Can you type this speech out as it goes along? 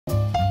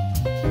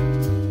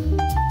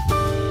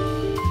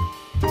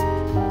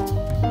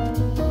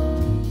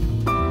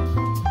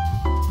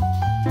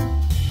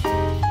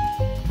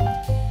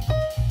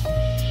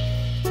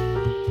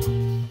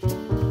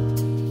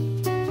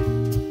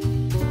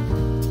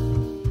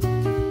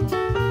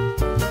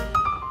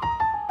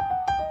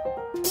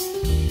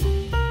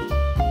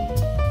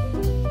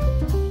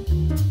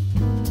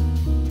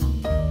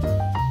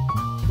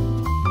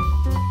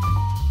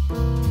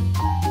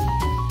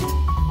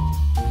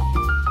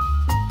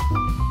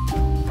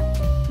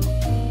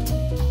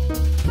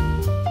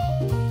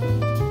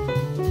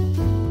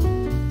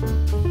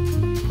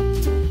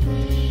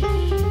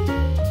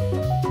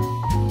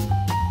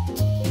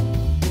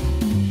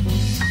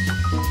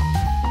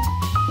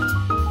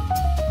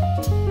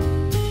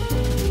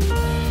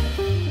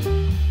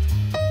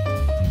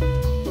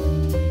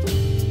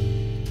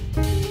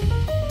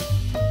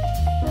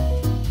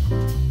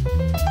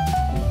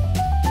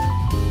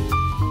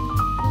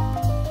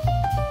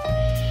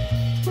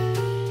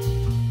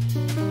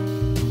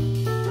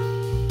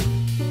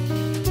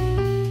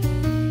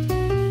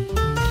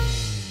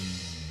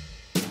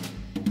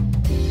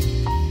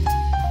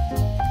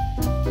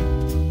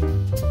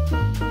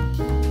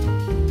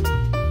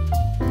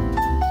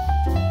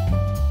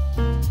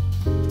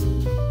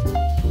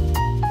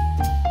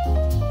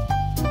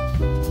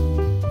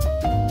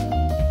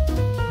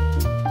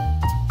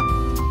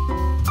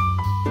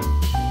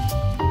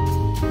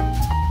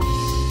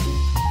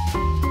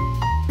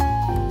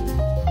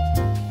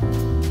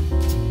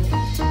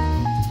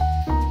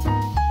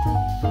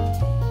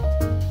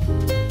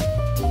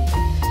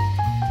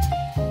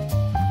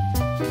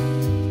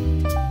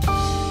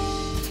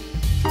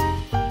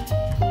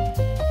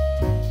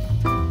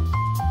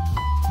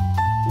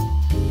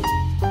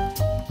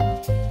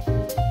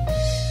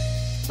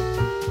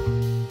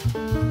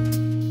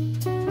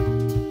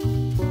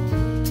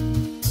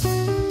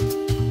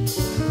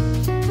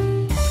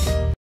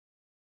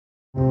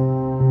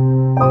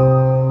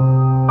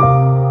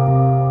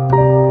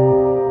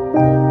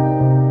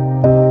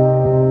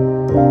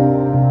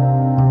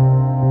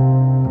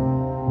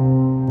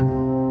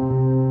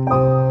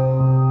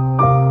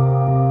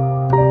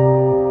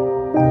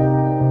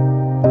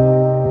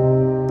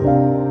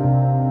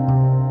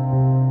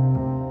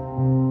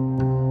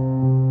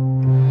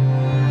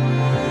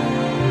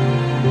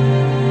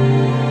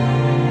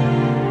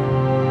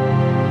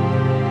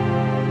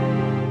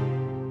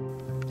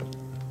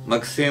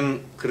Maksym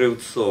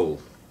Kryvtzov,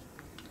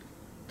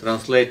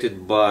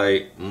 translated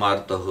by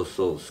Marta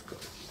Gosowska.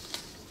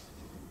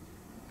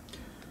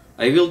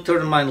 I will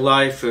turn my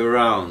life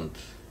around,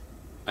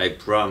 I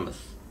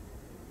promise.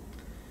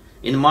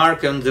 In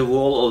mark on the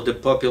wall of the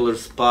popular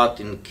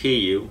spot in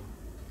Kyiv,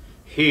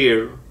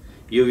 here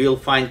you will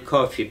find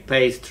coffee,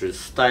 pastries,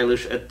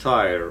 stylish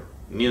attire,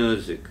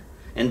 music,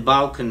 and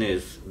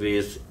balconies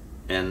with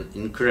an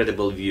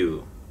incredible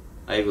view.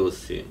 I will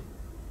see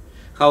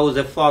how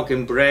the fog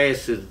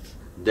embraces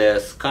the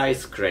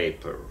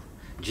skyscraper,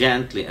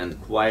 gently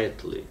and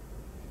quietly.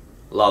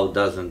 Love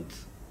doesn't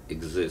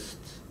exist.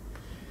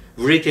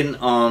 Written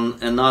on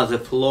another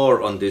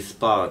floor on this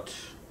spot,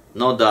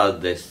 nor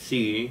does the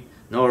sea,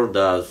 nor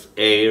does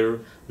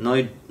air,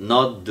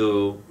 not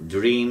do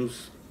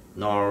dreams,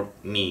 nor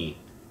me.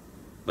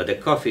 But the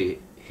coffee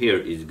here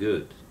is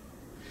good.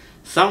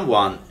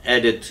 Someone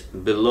added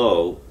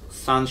below,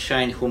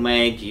 sunshine who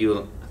made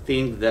you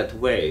think that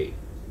way.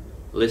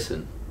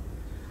 Listen,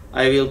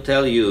 I will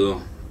tell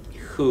you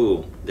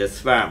who. The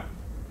swamp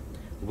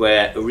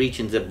where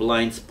reaching the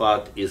blind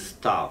spot is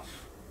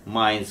tough,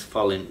 mines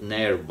falling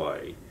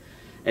nearby,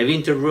 a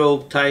winter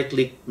robe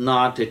tightly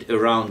knotted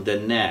around the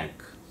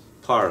neck,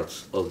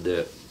 parts of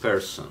the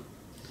person,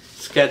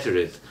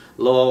 scattered,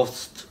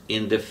 lost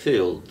in the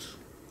field,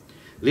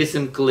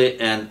 rhythmically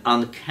and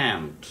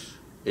unkempt,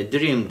 a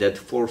dream that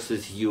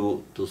forces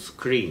you to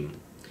scream,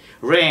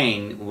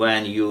 rain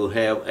when you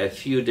have a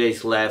few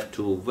days left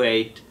to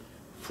wait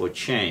for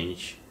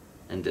change,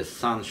 and the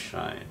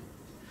sunshine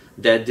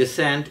that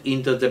descend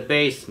into the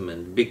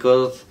basement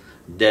because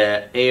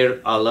the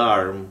air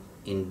alarm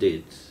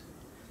indeed.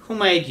 Who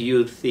made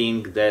you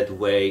think that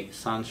way,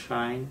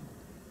 sunshine?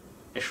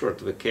 A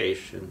short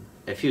vacation,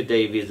 a few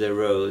days with the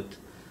road.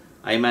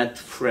 I met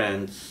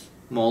friends,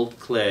 mold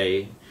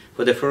clay.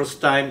 For the first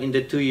time in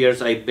the 2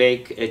 years I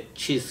baked a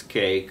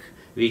cheesecake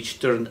which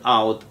turned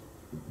out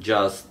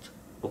just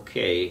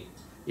okay.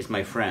 Is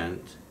my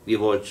friend. We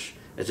watch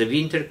as a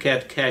winter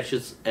cat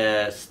catches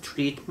a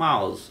street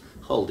mouse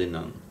holding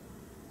on.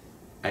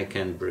 I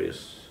can't breathe.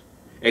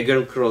 A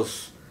girl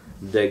crosses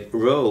the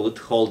road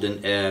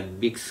holding a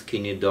big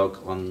skinny dog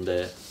on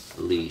the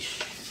leash.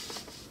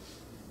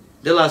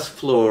 The last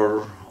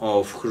floor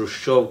of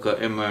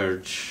Khrushchevka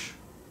emerged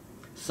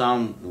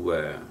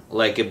somewhere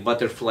like a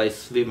butterfly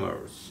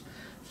swimmers,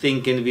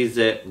 thinking with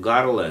the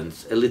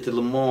garlands a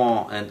little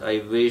more, and I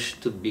wish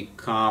to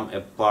become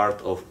a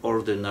part of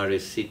ordinary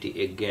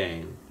city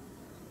again.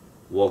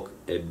 Walk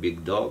a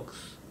big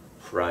dogs,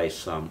 fry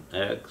some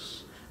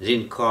eggs,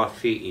 drink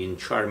coffee in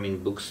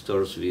charming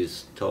bookstores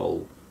with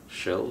tall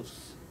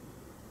shelves.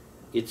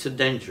 It's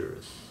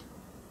dangerous.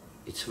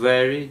 It's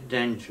very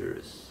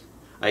dangerous.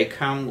 I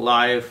come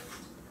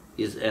life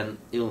is an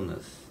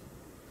illness.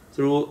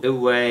 Throw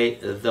away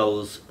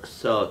those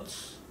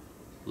thoughts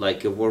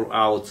like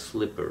wore-out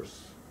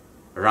slippers.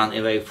 Run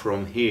away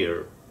from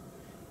here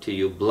to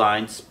your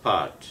blind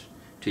spot,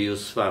 to your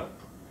swamp,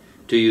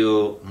 to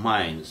your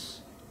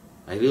mines.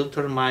 I will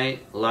turn my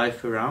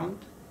life around.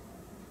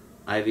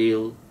 I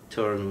will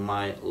turn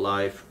my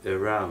life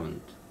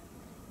around.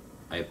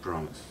 I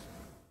promise.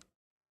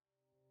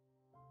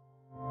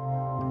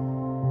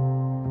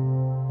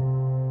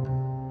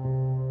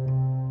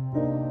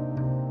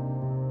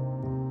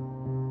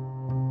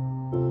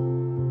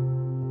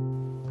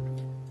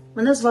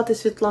 Мене звати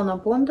Світлана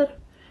Бондар.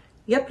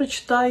 Я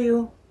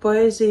прочитаю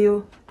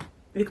поезію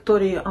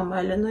Вікторії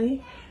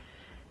Амеліної,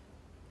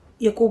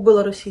 яку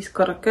вбила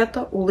російська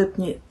ракета у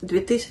липні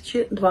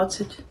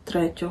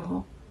 2023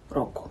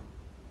 року.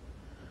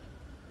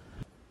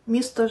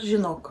 Місто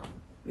жінок.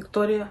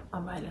 Вікторія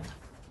Амеліна.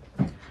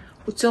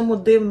 У цьому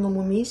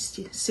дивному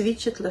місті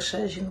свідчать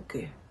лише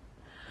жінки.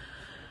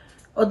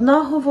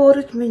 Одна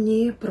говорить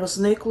мені про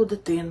зниклу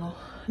дитину,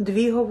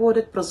 2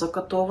 говорять про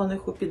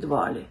закатованих у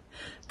підвалі,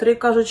 3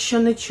 кажуть, що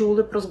не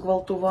чули про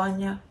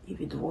зґвалтування і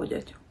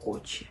відводять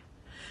очі.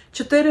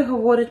 4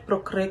 говорять про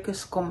крики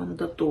з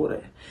комендатури,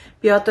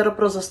 5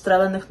 про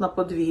застрелених на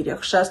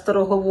подвір'ях, 6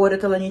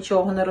 говорять, але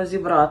нічого не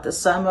розібрати,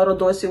 7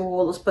 досі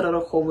вголос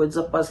перераховують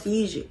запас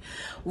їжі,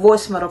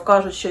 8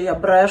 кажуть, що я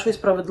брешу і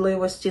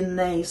справедливості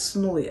не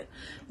існує,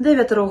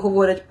 9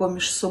 говорять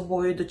поміж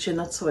собою, йдучи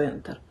на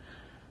цвинтар.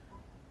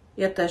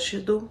 Я теж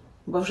йду,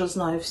 бо вже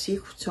знаю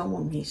всіх в цьому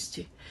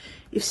місті.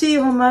 І всі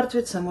його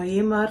мертві – це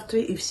мої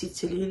мертві, і всі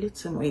цілілі –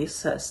 це мої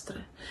сестри.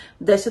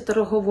 10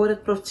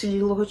 говорять про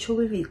вцілілого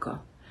чоловіка.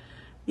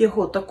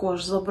 Його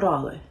також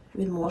забрали,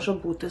 він може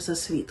бути за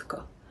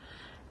свідка.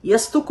 Я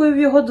стукаю в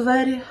його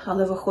двері,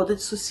 але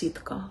виходить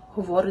сусідка,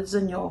 говорить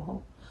за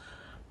нього.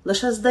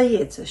 Лише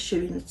здається, що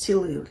він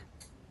вцілив.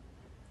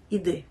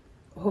 Іди,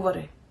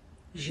 говори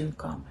з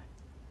жінками.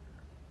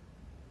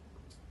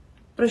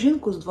 Про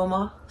жінку з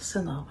 2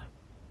 синами.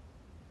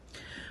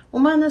 У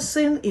мене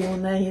син і у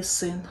неї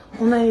син.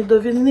 У неї до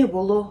війни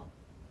було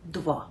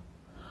 2.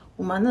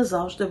 У мене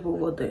завжди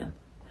був 1.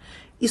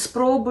 І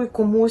спробуй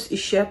комусь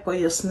іще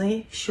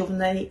поясни, що в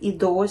неї і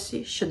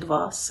досі ще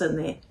 2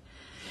 сини.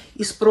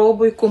 І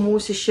спробуй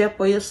комусь іще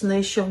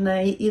поясни, що в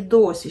неї і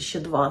досі ще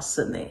 2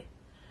 сини.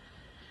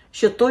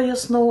 що той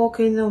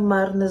ясноокий не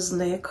вмер, не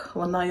зник,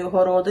 вона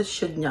його родить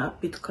щодня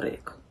під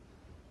крик.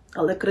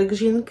 Але крик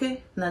жінки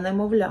не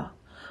немовля,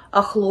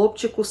 а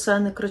хлопчик усе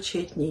не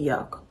кричить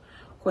ніяк,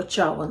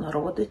 хоча вона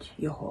родить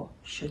його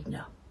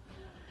щодня.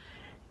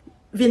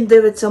 Він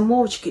дивиться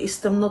мовчки із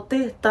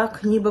темноти,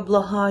 так ніби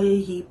благає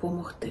їй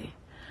помогти.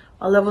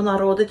 Але вона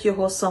родить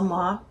його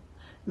сама,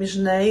 між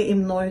нею і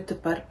мною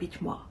тепер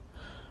пітьма.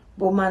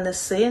 Бо в мене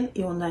син,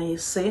 і у неї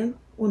син,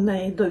 у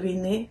неї до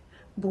війни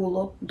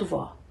було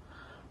 2.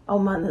 А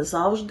в мене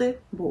завжди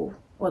був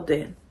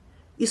 1.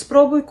 І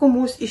спробуй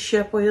комусь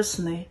іще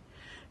поясни,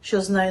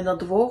 що з нею на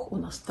 2 у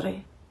нас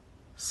 3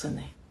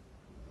 сини.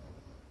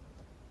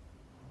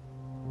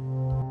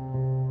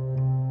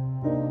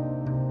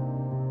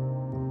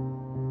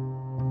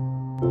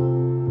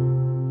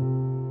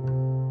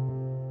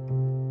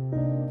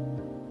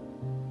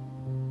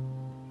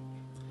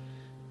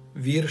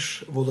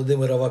 Вірш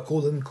Володимира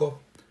Вакуленко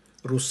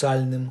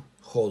 «Русальним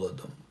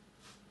холодом».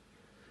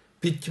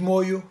 Під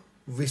тьмою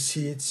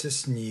висіється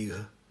сніг,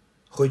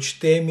 хоч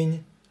темінь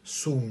 –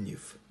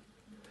 сумнів.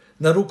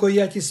 На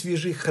рукояті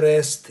свіжий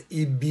хрест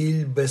і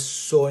біль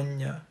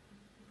безсоння.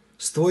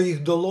 З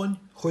твоїх долонь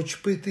хоч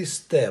пити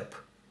степ,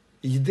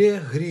 йде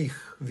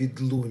гріх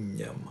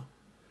відлунням.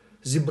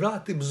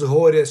 Зібрати б з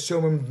горя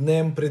 7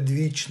 днем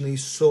предвічний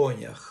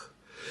сонях.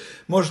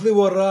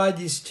 Можливо,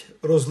 радість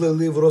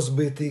розлили в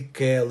розбитий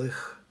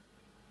келих,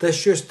 та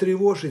щось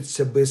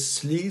тривожиться без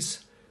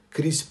сліз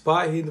крізь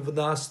пагін в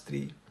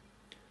настрій.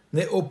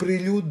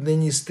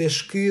 Неоприлюднені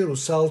стежки,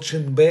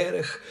 русалчин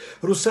берег,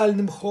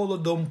 русальним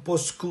холодом по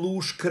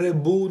склу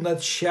шкребу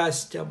над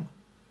щастям,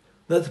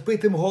 над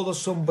питим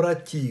голосом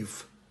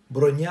братів,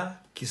 броня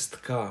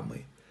кістками.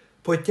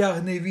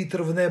 Потягне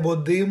вітер в небо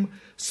дим,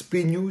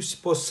 спинюсь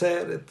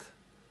посеред.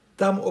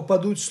 Там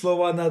опадуть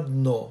слова на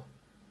дно,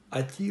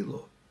 а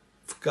тіло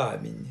в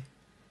камінь,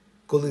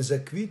 коли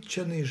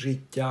заквітчений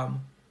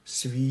життям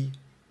свій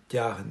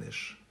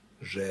тягнеш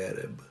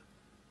жереб.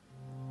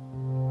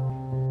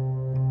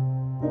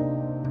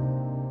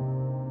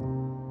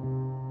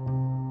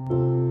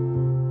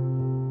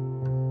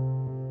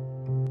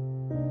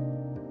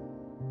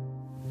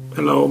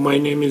 Hello, my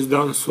name is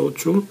Dan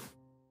Sociu.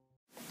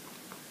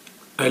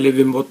 I live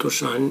in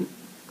Botoșani,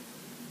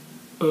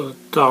 a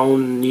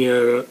town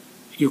near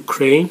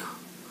Ukraine.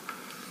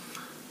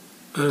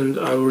 And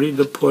I will read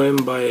a poem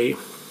by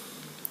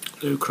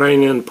the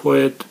Ukrainian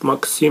poet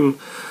Maksym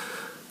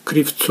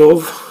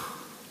Kryvtzov,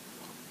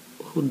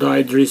 who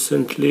died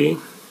recently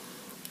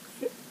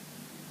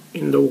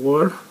in the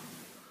war.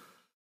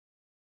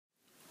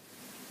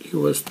 He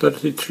was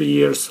 33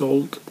 years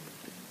old.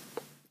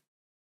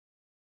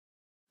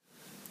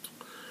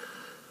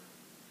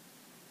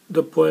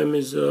 The poem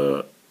is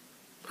a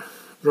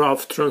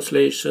rough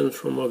translation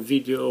from a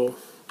video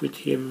with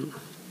him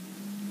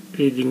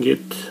reading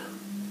it.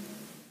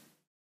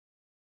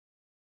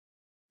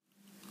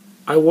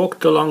 I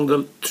walked along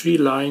the tree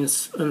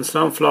lines and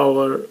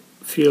sunflower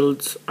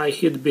fields. I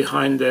hid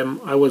behind them.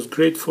 I was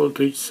grateful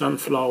to each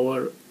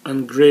sunflower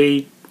and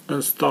grayed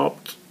and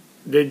stopped.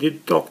 They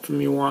did talk to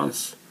me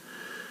once.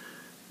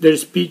 Their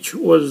speech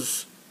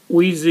was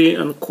wheezy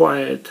and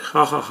quiet.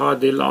 Ha ha ha,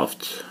 they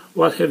laughed.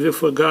 What have you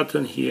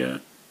forgotten here?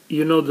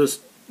 You know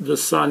the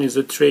sun is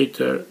a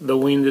traitor. The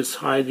wind is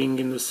hiding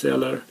in the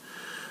cellar.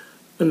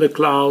 And the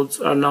clouds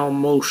are now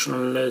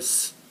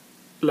motionless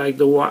like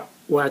the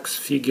wax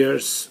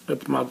figures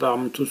at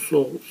Madame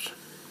Tussauds.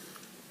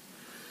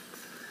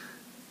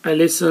 I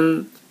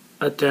listened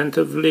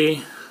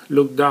attentively,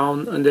 looked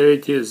down, and there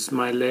it is.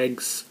 My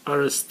legs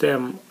are a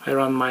stem. I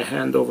run my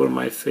hand over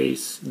my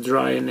face.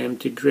 Dry and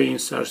empty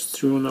grains are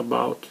strewn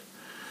about.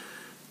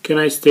 Can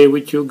I stay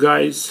with you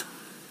guys?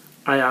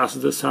 I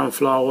asked the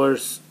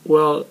sunflowers.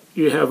 Well,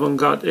 you haven't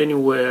got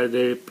anywhere,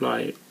 they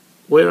reply.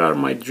 Where are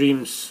my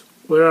dreams?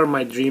 Where are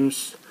my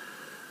dreams?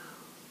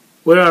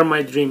 Where are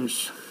my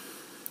dreams?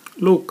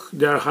 Look,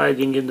 they are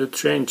hiding in the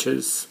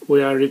trenches.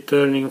 We are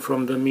returning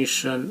from the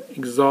mission,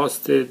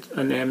 exhausted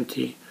and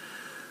empty.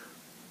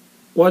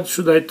 What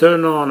should I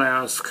turn on, I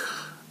ask.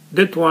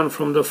 That one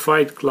from the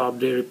fight club,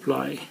 they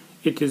reply.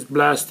 It is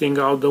blasting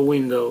out the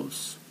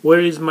windows.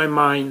 Where is my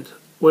mind?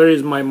 Where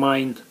is my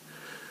mind?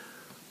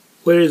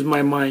 Where is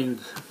my mind?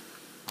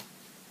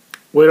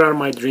 Where are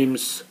my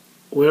dreams?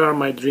 Where are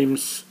my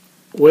dreams?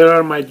 Where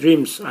are my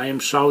dreams? I am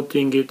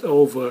shouting it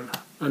over,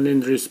 and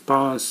in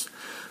response,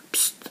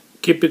 psst,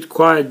 keep it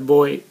quiet,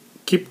 boy,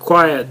 keep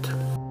quiet.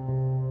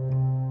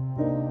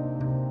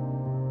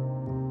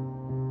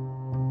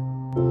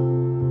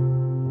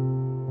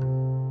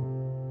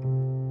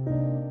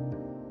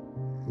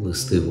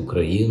 Листи в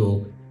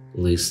Україну,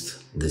 лист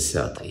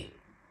 10.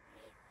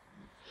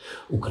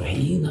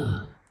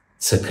 Україна –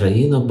 це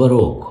країна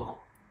бароко.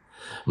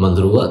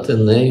 Мандрувати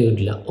нею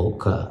для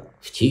ока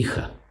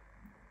втіха.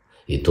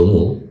 І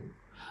тому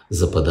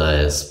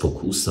западає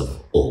спокуса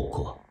в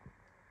око.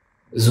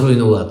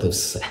 Зруйнувати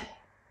все.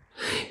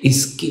 І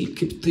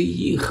скільки б ти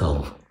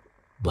їхав,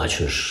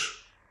 бачиш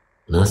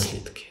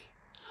наслідки.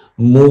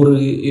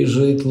 Мури і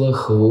житла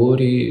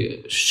хворі,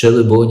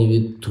 щелебоні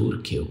від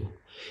турків.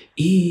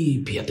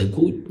 і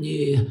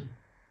п'ятикутні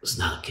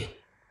знаки.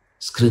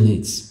 З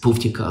криниць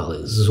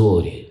повтікали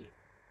зорі,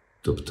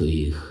 тобто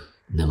їх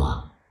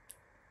нема.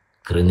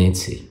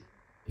 Криниці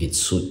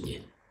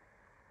відсутні.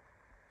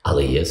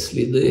 Але є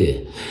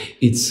сліди,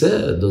 і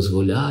це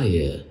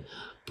дозволяє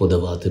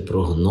подавати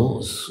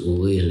прогноз у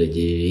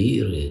вигляді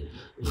віри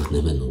в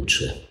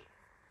неминуче.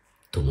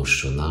 Тому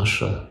що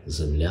наша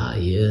земля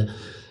є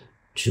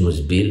чимось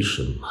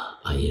більшим,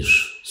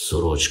 аніж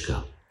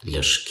сорочка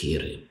для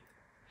шкіри.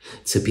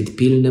 Це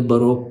підпільне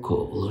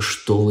барокко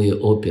влаштовує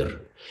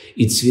опір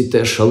і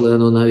цвіте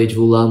шалено навіть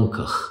в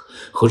уламках,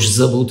 хоч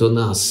забуто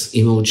нас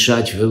і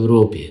мовчать в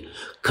Європі,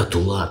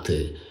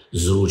 катувати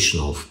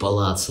зручно в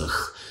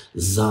палацах,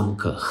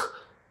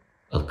 замках,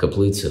 а в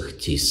каплицях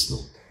тісно.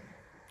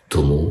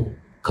 Тому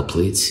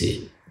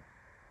каплиці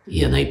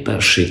є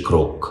найперший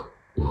крок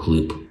у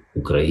глиб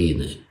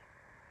України.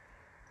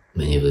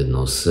 Мені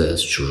видно все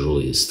з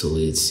чужої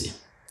столиці.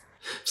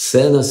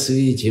 Все на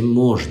світі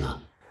можна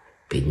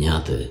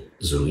підняти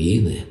з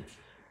руїни,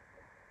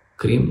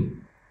 крім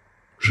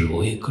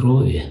живої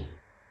крові,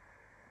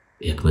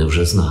 як ми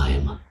вже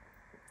знаємо.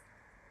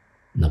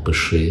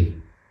 Напиши,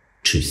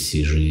 чи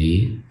всі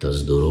живі та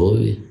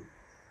здорові,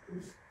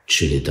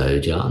 чи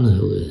літають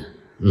ангели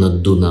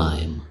над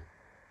Дунаєм,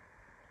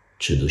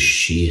 чи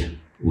дощі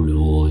у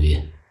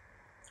Львові,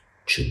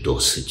 чи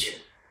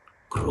досить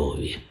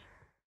крові.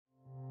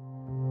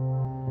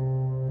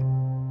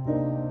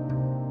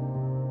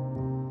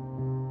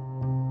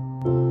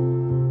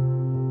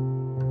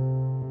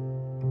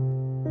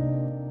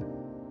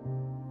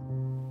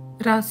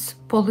 Раз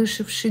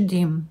полишивши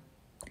дім,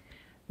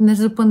 не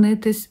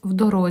зупинитись в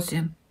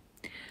дорозі,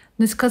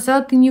 не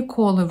сказати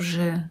ніколи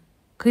вже,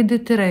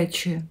 кидати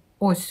речі,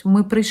 ось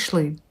ми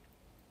прийшли.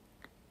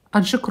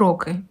 Адже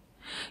кроки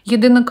 –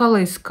 єдина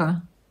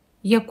колиска,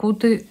 яку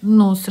ти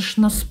носиш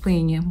на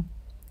спині,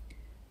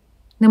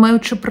 не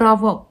маючи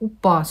права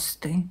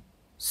упасти,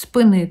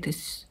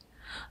 спинитись,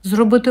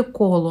 зробити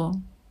коло,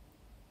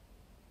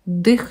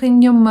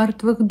 диханням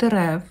мертвих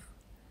дерев,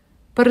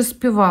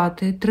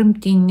 переспівати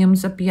тремтінням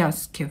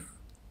зап'ястків.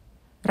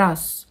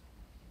 Раз,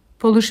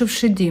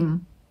 полишивши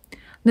дім,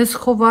 не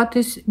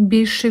сховатись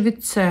більше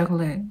від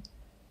цегли,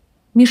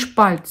 між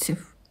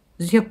пальців,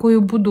 з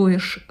якою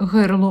будуєш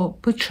гирло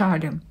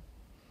печалі,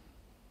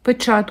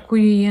 печатку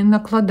її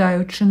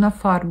накладаючи на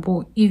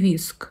фарбу і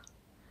віск,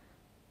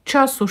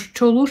 часу,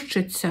 що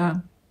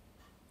лущиться,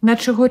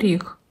 наче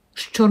горіх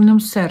з чорним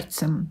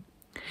серцем,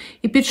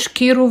 і під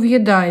шкіру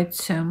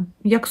в'їдається,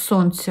 як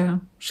сонце,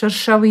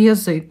 шершавий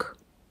язик.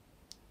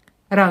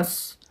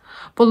 Раз,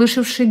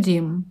 полишивши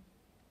дім,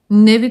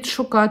 не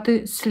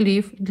відшукати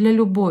слів для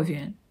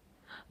любові,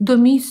 до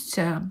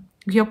місця,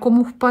 в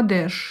якому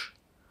впадеш,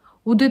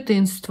 у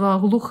дитинства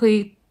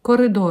глухий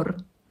коридор,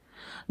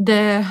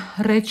 де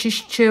речі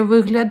ще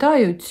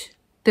виглядають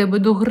тебе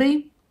до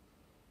гри,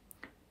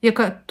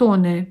 яка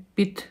тоне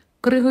під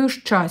кригою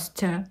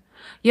щастя,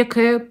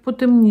 яке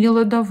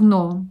потемніло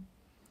давно,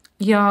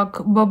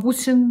 як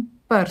бабусин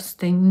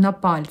перстень на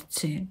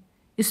пальці,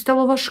 і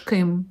стало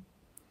важким,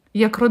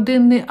 як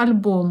родинний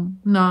альбом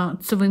на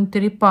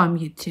цвинтарі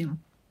пам'яті.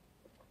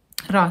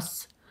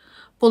 Раз,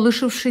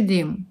 полишивши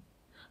дім,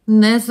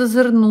 не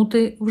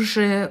зазирнути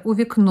вже у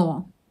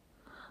вікно,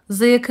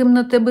 за яким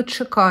на тебе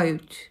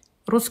чекають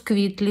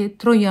розквітлі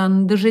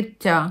троянди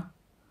життя,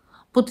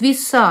 бо твій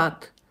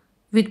сад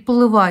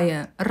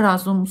відпливає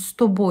разом з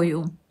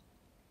тобою.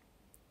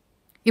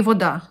 І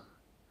вода.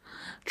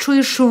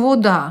 Чуєш,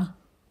 вода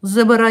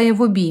забирає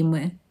в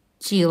обійми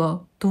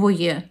тіло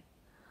твоє,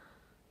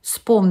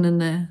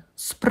 сповнене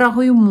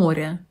спрагою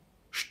моря,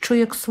 що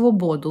як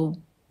свободу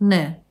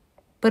не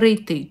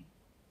перейти.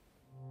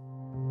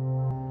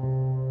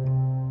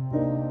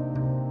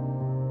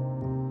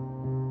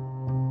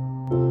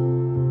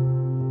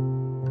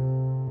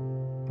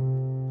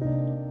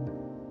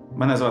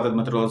 Мене звати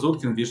Дмитро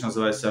Лазуткін, вірш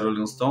називається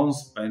Rolling Stones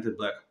Painted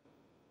Black.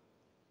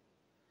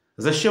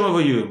 За що ми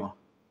воюємо?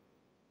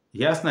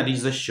 Ясна річ,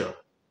 за що.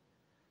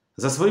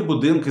 За свої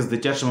будинки з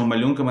дитячими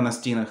малюнками на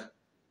стінах,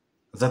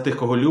 за тих,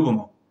 кого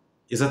любимо,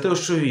 і за те, у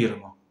що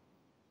віримо,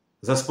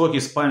 за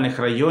спокій спальних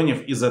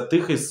районів і за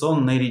тихий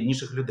сон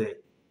найрідніших людей.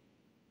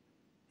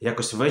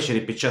 Якось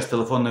ввечері під час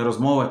телефонної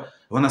розмови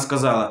вона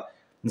сказала: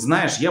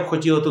 «Знаєш, я б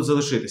хотіла тут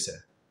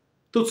залишитися.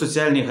 Тут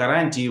соціальні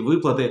гарантії,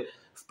 виплати,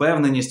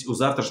 впевненість у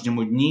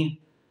завтрашньому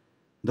дні.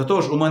 До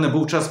того ж, у мене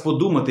був час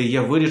подумати, і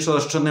я вирішила,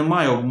 що не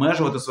маю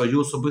обмежувати свою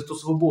особисту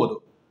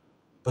свободу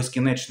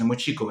безкінечним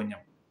очікуванням.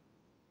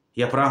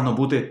 Я прагну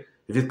бути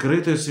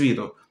відкритою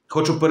світу,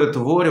 хочу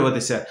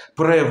перетворюватися,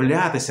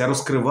 проявлятися,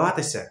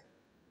 розкриватися».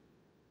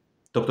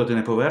 Тобто ти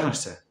не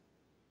повернешся?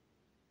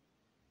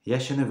 Я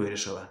ще не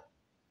вирішила.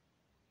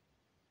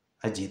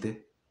 А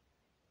діти?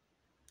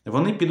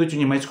 Вони підуть у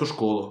німецьку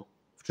школу,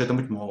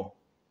 вчитимуть мову.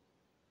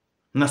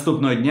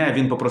 Наступного дня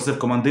він попросив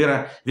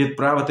командира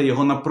відправити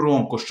його на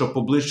промку, щоб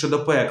поближче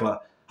до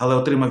пекла, але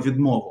отримав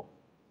відмову.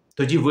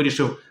 Тоді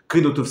вирішив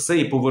кинути все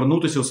і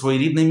повернутися у своє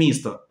рідне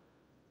місто.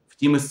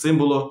 Втім, із цим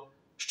було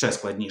ще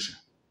складніше.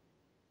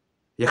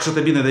 Якщо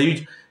тобі не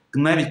дають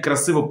навіть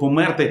красиво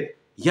померти,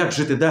 як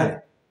жити далі?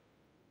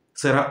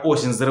 Сира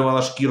осінь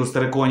зривала шкіру з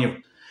териконів.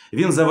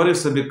 Він заварив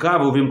собі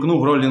каву,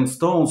 увімкнув Rolling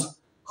Stones.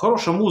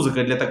 Хороша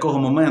музика для такого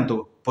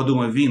моменту,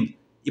 подумав він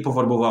і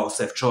пофарбував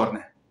усе в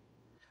чорне.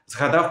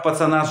 Згадав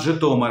пацана з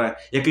Житомира,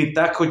 який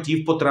так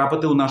хотів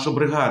потрапити у нашу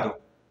бригаду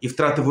і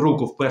втратив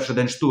руку в перший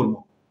день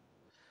штурму.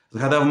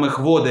 Згадав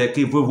мехвода,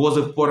 який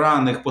вивозив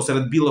поранених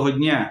посеред білого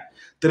дня,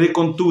 3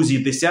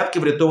 контузії, десятки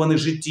врятованих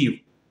життів.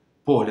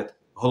 Погляд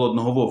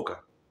голодного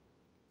вовка.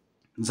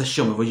 За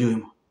що ми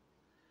воюємо?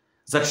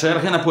 За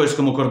черги на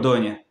польському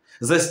кордоні?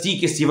 За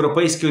стійкість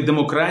європейської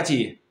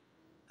демократії?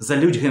 За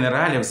лють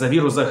генералів, за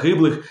віру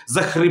загиблих,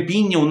 за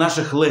хрипіння у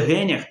наших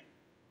легенях?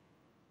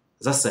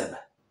 За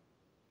себе.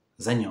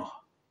 За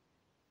нього.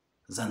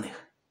 За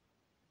них.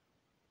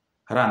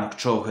 Ранок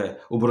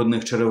човгає у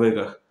брудних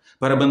черевиках.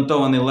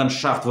 Перебинтований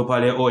ландшафт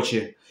випалює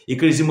очі. І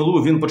крізь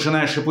імлу він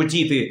починає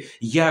шепотіти: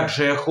 як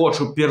же я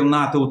хочу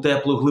пірнати у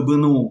теплу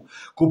глибину,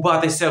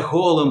 купатися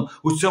голим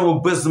у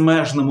цьому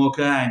безмежному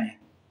океані.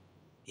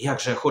 Як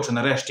же я хочу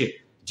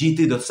нарешті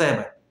дійти до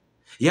себе.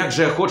 Як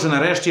же я хочу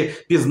нарешті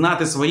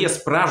пізнати своє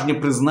справжнє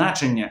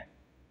призначення.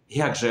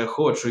 Як же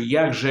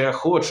я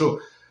хочу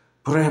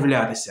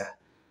проявлятися,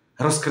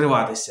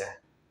 розкриватися,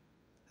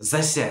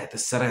 засяяти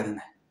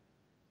зсередини.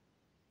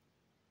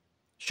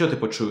 Що ти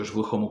почуєш в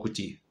глухому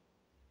куті?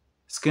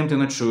 З ким ти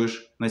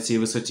ночуєш на цій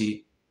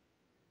висоті?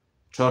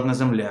 Чорна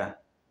земля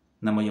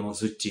на моєму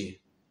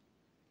взутті,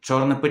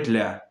 чорна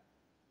петля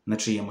на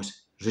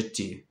чиємусь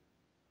житті,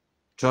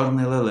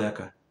 чорний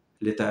лелека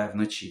літає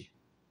вночі.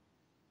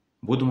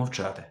 Буду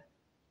мовчати.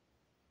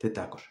 Ти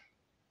також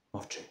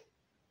мовчи.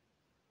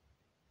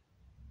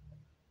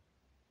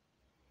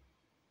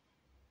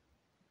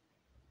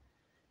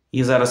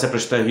 І зараз я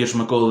прочитаю вірш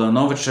Миколи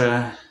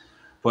Леоновича,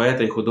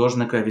 поета і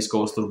художника,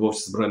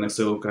 військовослужбовця Збройних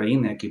сил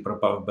України, який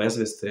пропав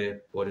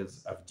безвісти поряд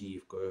з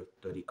Авдіївкою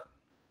торік.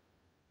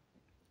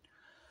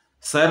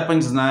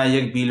 Серпень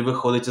знає, як біль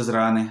виходить із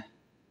рани,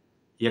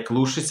 як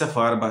лущиться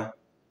фарба,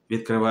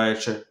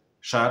 відкриваючи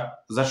шар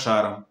за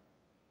шаром.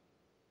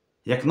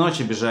 Як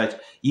ночі біжать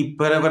і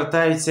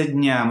перевертаються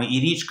днями, і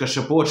річка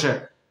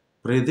шепоче: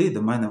 прийди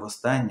до мене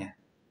востаннє.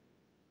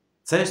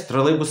 Це ж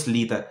тролейбус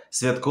літа,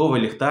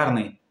 святковий,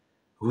 ліхтарний,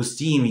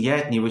 густі і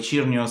м'ятні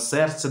вечірнього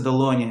серця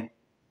долоні.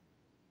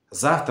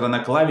 Завтра на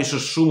клавішу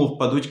шуму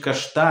впадуть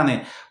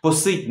каштани,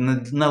 посидь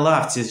на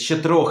лавці ще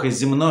трохи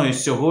зі мною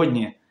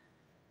сьогодні.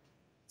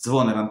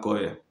 Дзвони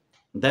ранкові,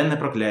 денне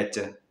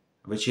прокляття,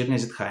 вечірнє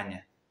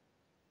зітхання.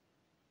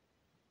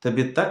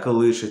 Тобі так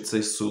лишить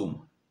цей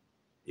сум.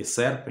 І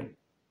серпень,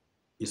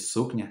 і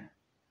сукня.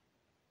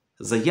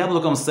 За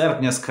яблуком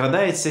серпня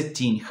скрадається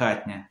тінь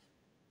хатня.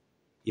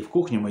 І в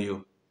кухню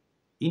мою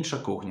інша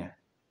кухня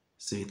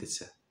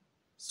світиться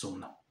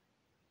сумно.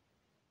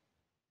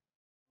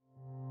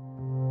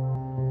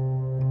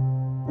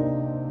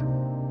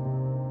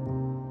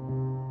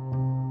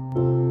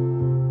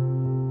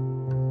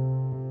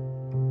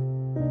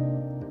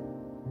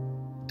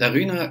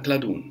 Darina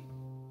Gladun.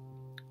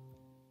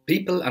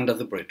 People under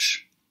the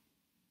bridge.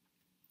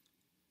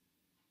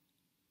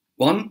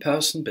 One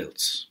person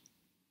builds,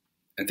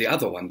 and the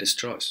other one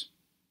destroys.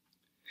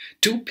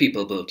 2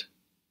 people build,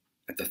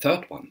 and the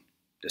third one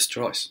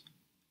destroys.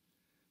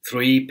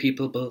 3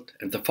 people build,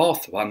 and the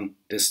 4th one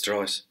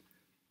destroys.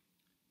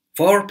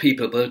 4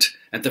 people build,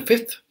 and the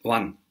 5th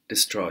one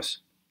destroys.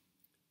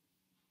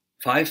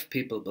 5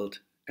 people build,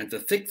 and the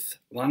 6th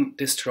one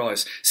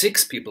destroys.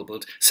 6 people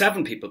build,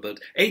 7 people build,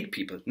 8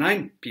 people,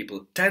 9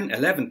 people, 10,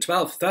 11,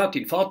 12,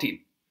 13, 14.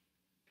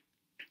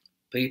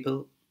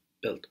 People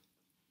build.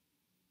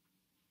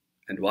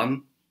 And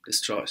one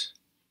destroys.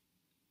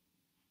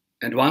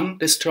 And one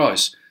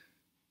destroys.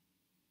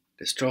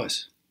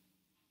 Destroys.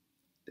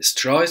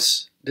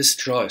 Destroys,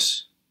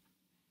 destroys.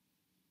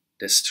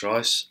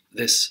 Destroys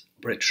this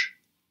bridge.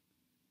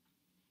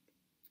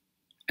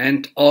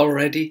 And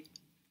already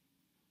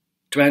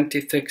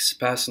 26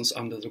 persons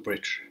under the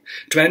bridge.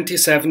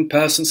 27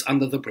 persons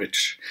under the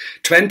bridge.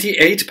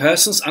 28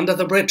 persons under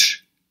the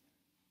bridge.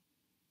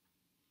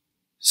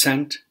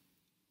 Sent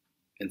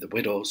in the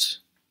widow's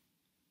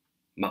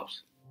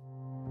mouth.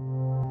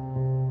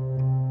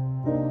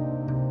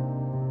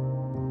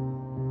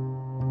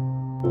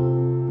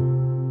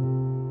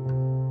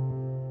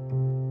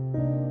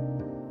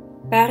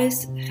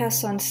 Boris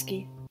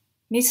Chersonsky,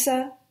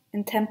 Missa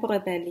in Tempore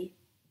Belli.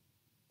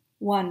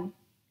 1.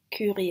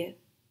 Kyrie.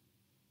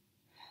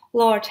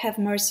 Lord, have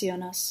mercy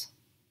on us.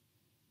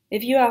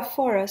 If you are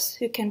for us,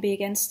 who can be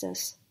against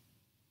us?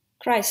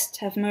 Christ,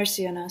 have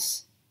mercy on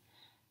us,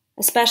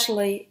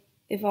 especially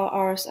if our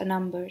hours are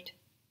numbered.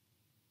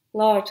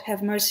 Lord,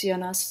 have mercy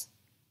on us,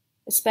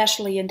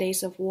 especially in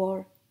days of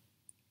war.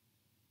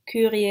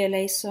 Kyrie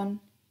eleison,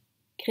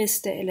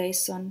 Christe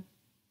eleison,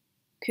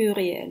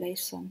 Kyrie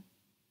eleison.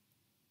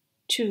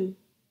 2.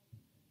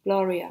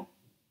 Gloria.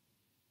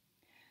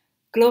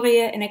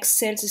 Gloria in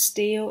excelsis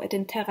Deo et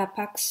in terra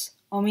pax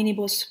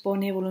omnibus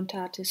bone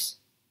voluntatis.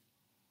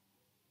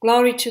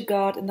 Glory to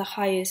God in the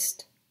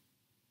highest.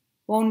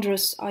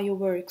 Wondrous are your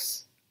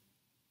works.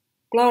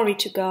 Glory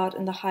to God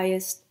in the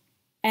highest,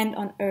 and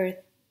on earth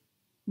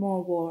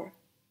more war.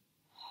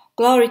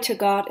 Glory to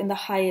God in the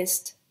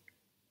highest.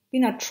 Be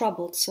not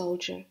troubled,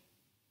 soldier.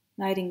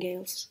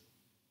 Nightingales.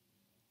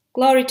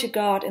 Glory to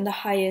God in the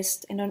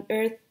highest, and on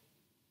earth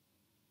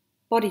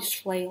bodies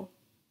flail,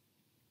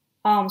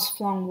 arms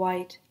flung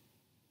wide.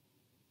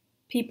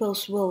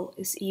 People's will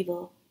is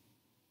evil.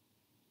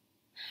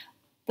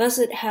 Thus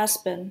it has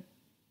been,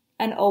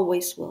 and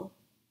always will.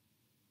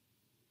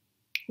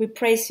 We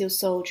praise you,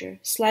 soldier,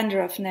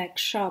 slender of neck,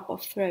 sharp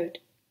of throat.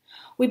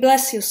 We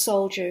bless you,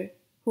 soldier,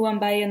 who on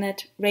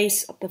bayonet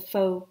raise up the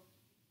foe.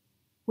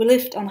 We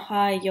lift on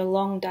high your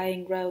long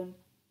dying groan.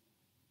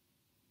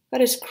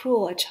 God is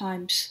cruel at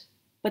times,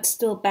 but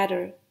still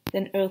better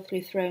than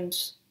earthly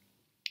thrones.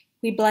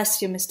 We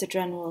bless you, Mr.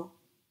 General.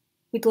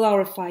 We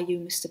glorify you,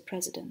 Mr.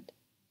 President.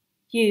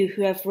 You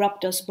who have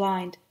rubbed us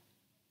blind.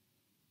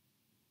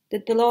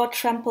 Did the Lord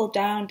trample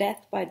down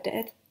death by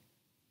death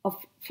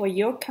for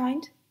your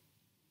kind?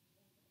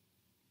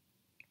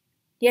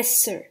 Yes,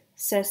 sir,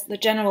 says the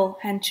general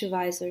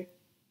hand-to-visor.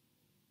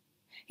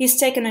 He's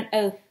taken an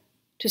oath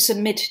to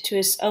submit to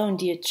his own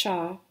dear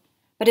Tsar,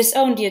 but his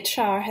own dear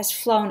Tsar has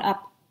flown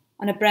up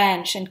on a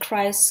branch and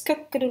cries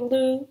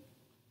cock-a-doodle-doo.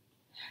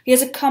 He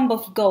has a comb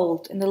of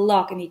gold and a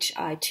lock in each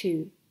eye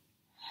too.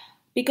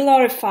 Be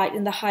glorified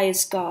in the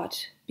highest God,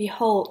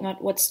 behold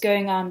not what's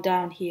going on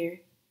down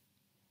here.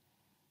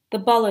 The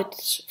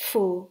bullet's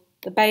full,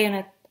 the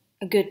bayonet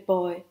a good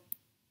boy,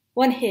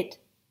 one hit,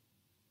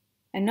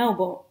 and no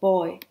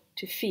boy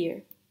to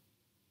fear.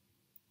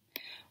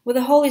 With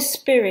the Holy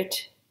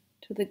Spirit,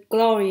 to the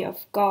glory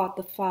of God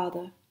the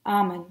Father,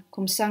 Amen,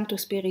 cum Sancto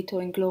Spiritu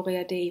in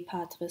gloria Dei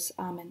Patris,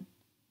 Amen.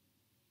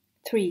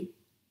 3.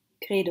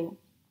 Credo.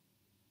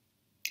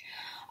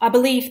 I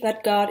believe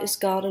that God is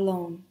God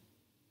alone.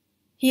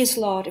 He is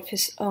Lord of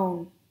his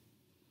own.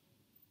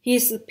 He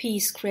is the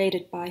peace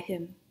created by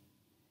him.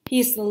 He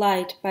is the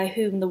light by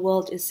whom the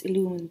world is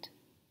illumined.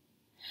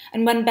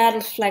 And when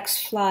battle flags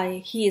fly,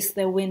 he is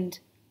their wind.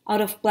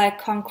 Out of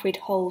black concrete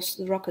holes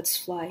the rockets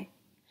fly.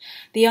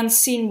 The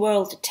unseen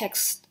world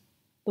detects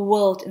the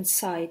world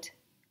inside.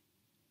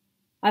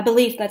 I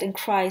believe that in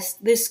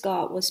Christ this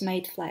God was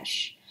made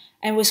flesh,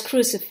 and was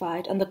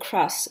crucified on the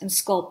cross in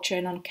sculpture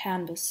and on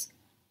canvas,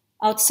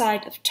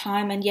 outside of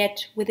time and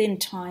yet within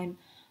time,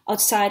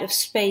 outside of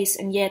space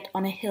and yet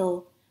on a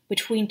hill,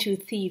 between two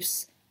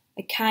thieves,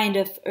 a kind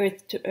of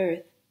earth to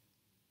earth.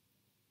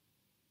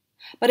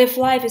 But if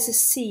life is a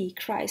sea,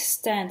 Christ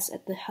stands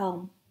at the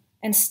helm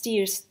and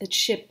steers the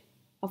ship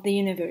of the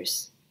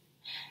universe,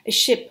 a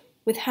ship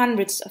with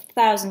hundreds of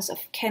thousands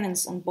of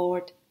cannons on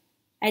board.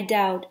 I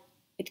doubt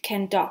it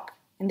can dock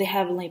in the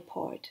heavenly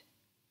port.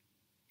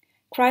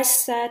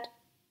 Christ said,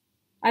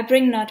 I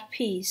bring not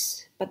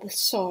peace, but the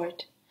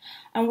sword,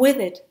 and with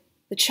it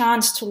the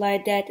chance to lie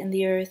dead in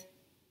the earth.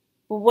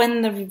 But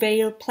when the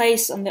veil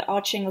placed on the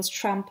archangel's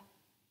trump,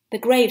 the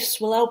graves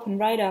will open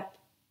right up,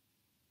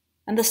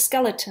 and the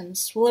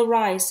skeletons will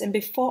arise, and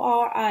before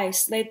our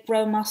eyes they'd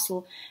grow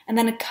muscle, and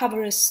then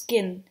cover a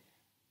skin,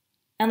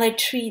 and they'd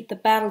treat the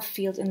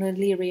battlefield in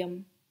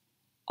delirium,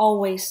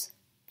 always,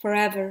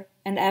 forever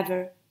and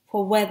ever,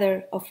 for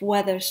weather of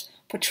weathers,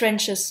 for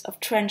trenches of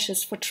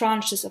trenches, for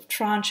tranches of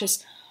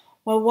tranches,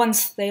 where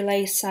once they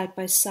lay side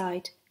by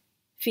side,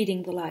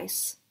 feeding the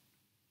lice.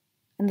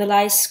 And the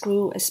lice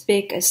grew as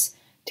big as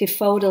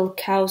typhoidal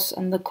cows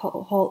on the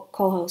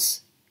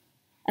kolkhoz,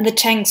 and the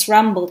tanks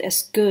rumbled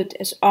as good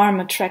as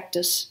armored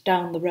tractors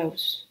down the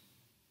roads.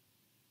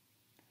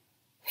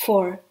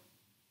 4.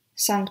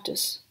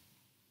 Sanctus.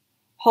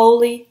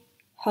 Holy,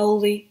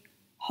 holy,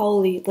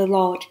 holy, the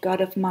Lord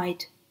God of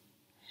might.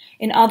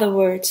 In other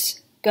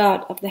words,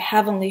 God of the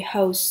heavenly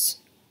hosts,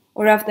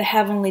 or of the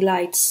heavenly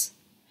lights.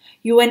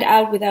 You went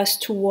out with us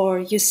to war,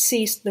 you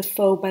seized the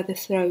foe by the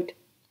throat.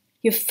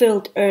 You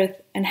filled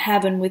earth and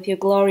heaven with your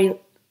glory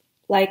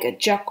like a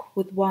jug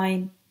with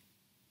wine.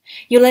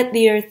 You let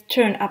the earth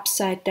turn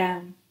upside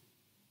down.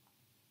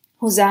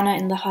 Hosanna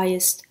in the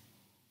highest.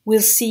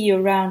 We'll see you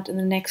around in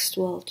the next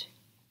world.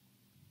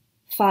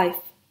 5.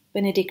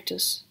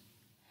 Benedictus.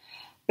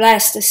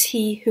 Blessed is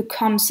he who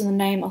comes in the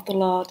name of the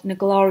Lord in a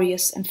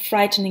glorious and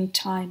frightening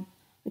time,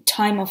 a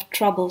time of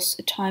troubles,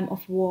 a time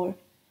of war.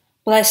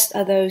 Blessed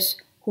are those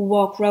who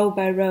walk row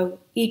by row,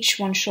 each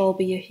one shall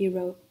be a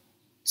hero.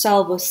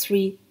 Salvos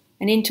 3,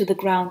 and into the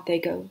ground they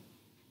go.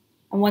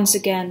 And once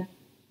again,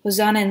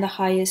 Hosanna in the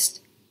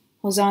highest,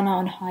 Hosanna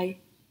on high.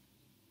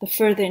 The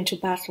further into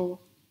battle,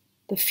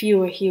 the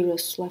fewer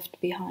heroes left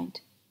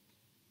behind.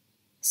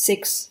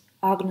 6.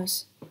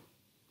 Agnus.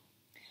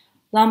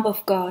 Lamb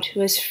of God, who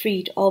has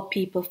freed all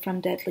people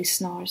from deadly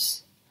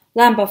snars.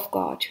 Lamb of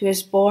God, who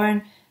has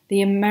borne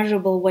the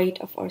immeasurable weight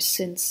of our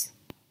sins.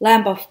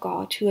 Lamb of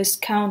God, who has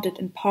counted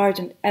and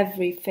pardoned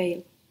every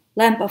fail.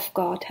 Lamb of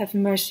God, have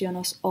mercy on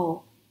us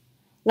all.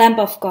 Lamb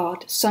of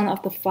God, Son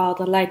of the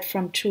Father, light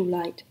from true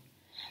light.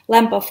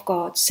 Lamb of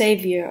God,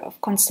 Saviour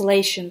of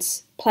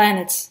constellations,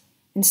 planets,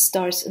 and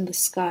stars in the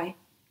sky.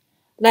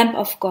 Lamb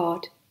of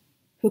God,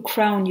 who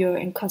crown your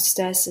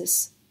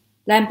inconstances.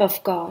 Lamb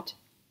of God,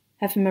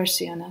 have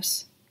mercy on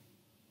us.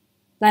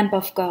 Lamb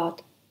of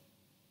God,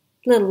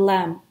 little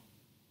lamb,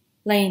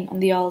 lain on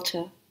the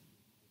altar,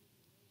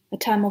 a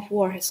time of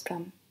war has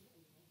come.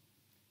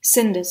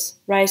 Cinders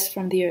rise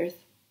from the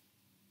earth.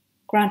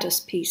 Grant us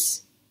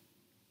peace.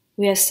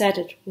 We are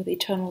sated with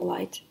eternal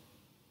light.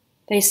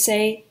 They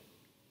say,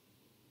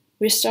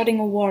 we're starting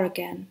a war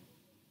again.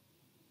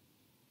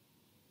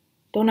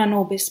 Dona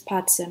nobis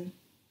pacem.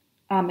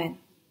 Amen.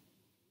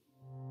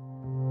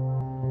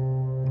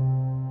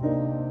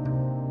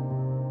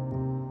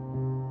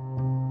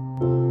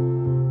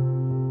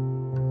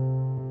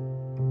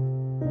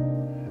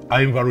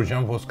 I'm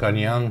Varujan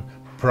Vosganian,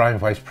 Prime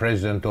Vice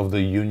President of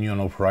the Union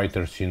of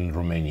Writers in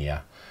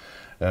Romania.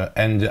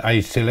 And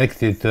I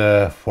selected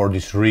for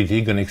this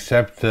reading an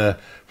excerpt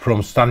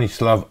from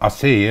Stanislav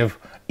Aseyev,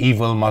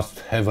 Evil Must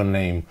Have a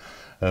Name.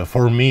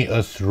 For me,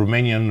 as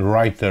Romanian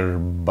writer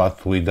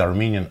but with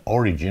Armenian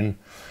origin,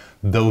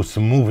 those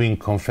moving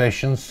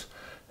confessions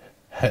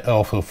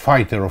of a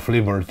fighter of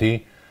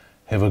liberty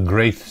have a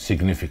great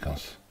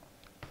significance.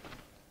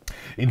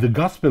 In the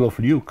Gospel of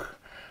Luke,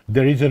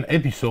 there is an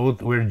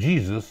episode where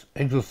Jesus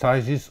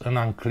exorcises an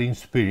unclean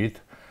spirit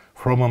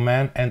from a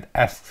man and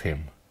asks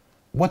him,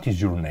 "What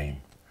is your name?"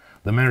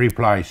 The man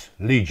replies,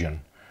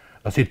 "Legion,"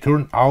 as it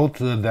turned out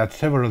that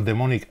several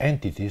demonic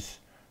entities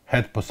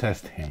had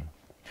possessed him.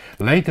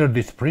 Later,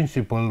 this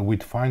principle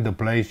would find a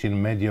place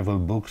in medieval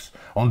books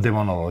on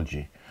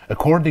demonology,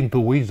 according to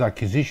which the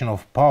acquisition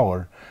of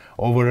power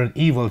over an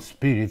evil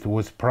spirit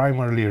was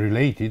primarily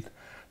related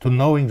to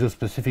knowing the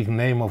specific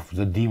name of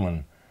the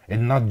demon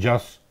and not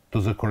just to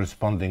the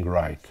corresponding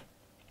rite.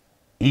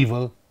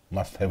 Evil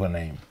must have a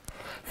name.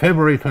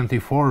 February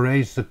 24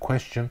 raised the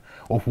question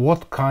of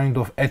what kind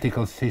of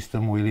ethical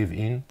system we live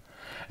in,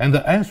 and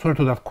the answer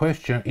to that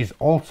question is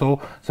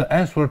also the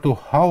answer to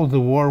how the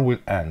war will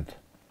end.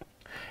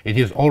 It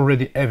is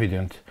already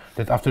evident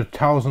that after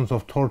thousands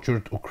of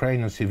tortured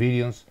Ukrainian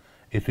civilians,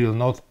 it will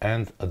not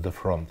end at the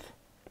front.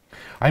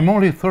 I'm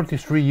only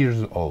 33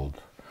 years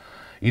old.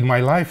 In my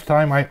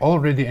lifetime, I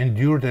already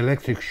endured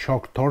electric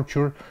shock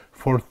torture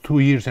for 2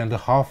 years and a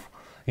half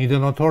in the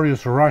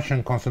notorious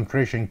Russian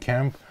concentration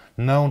camp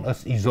known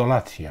as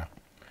Izolatia,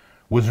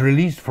 was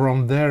released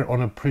from there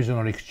on a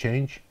prisoner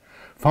exchange,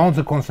 found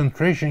the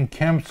concentration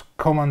camp's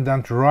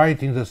commandant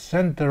right in the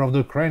center of the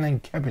Ukrainian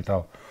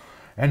capital,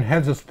 and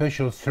had the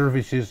special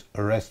services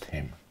arrest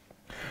him.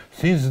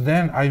 Since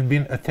then, I've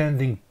been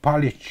attending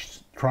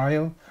Palich's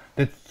trial,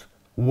 that's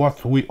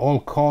what we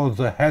all call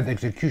the head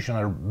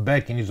executioner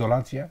back in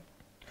Izolatia.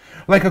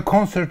 Like a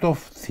concert of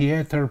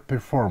theater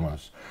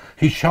performance,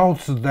 he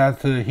shouts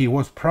that he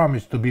was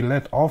promised to be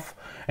let off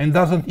and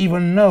doesn't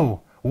even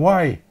know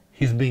why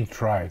he's being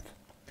tried.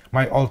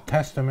 My Old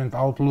Testament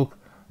outlook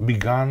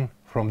began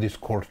from this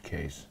court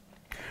case.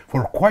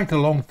 For quite a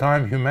long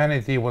time,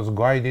 humanity was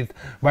guided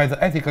by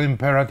the ethical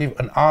imperative,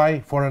 an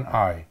eye for an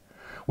eye,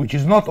 which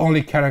is not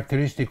only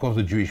characteristic of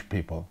the Jewish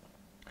people.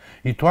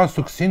 It was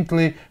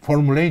succinctly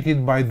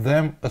formulated by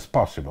them as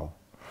possible.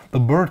 The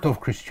birth of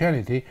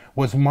Christianity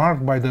was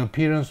marked by the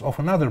appearance of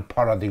another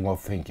paradigm of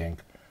thinking.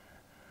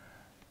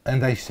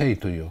 And I say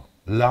to you,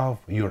 love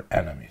your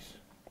enemies.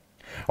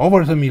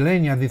 Over the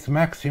millennia, this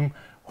maxim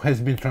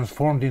has been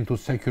transformed into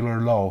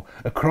secular law,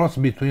 a cross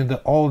between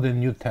the Old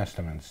and New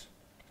Testaments.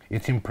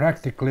 It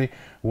impractically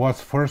was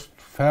first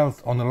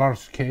felt on a large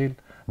scale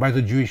by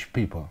the Jewish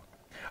people.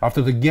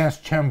 After the gas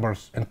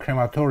chambers and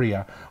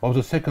crematoria of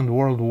the Second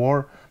World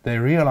War, they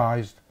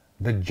realized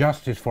that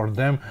justice for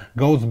them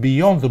goes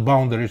beyond the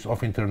boundaries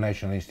of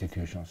international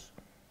institutions.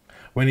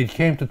 When it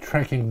came to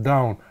tracking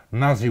down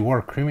Nazi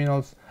war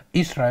criminals,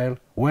 Israel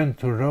went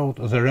the road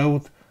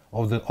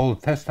of the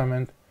Old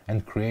Testament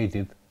and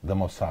created the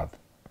Mossad.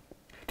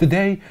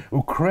 Today,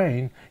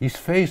 Ukraine is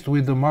faced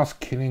with the mass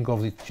killing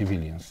of its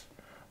civilians.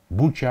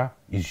 Bucha,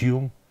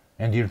 Izium,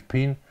 and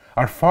Irpin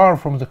are far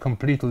from the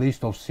complete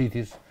list of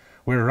cities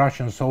where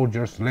Russian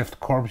soldiers left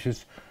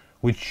corpses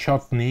with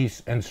shot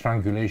knees and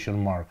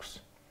strangulation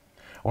marks.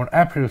 On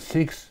April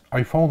 6,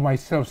 I found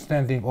myself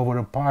standing over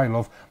a pile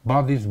of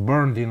bodies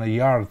burned in a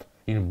yard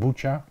in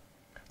Bucha,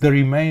 the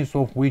remains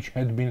of which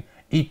had been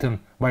eaten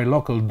by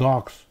local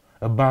dogs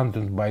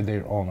abandoned by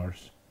their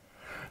owners.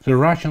 The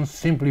Russians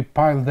simply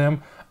piled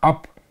them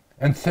up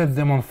and set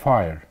them on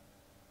fire.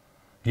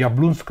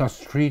 Yablunska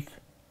Street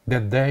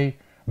that day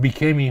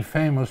became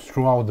infamous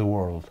throughout the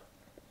world.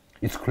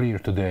 It's clear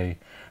today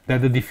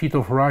that the defeat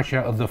of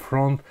Russia at the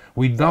front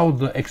without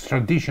the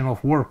extradition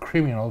of war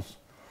criminals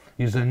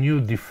is a new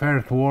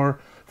deferred war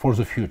for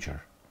the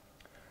future.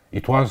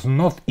 It was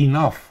not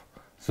enough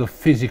to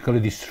physically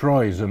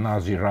destroy the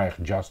Nazi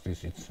Reich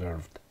justice it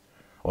served.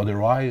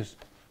 Otherwise,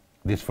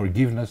 this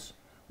forgiveness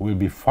will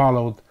be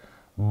followed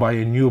by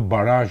a new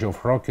barrage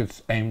of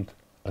rockets aimed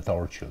at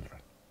our children.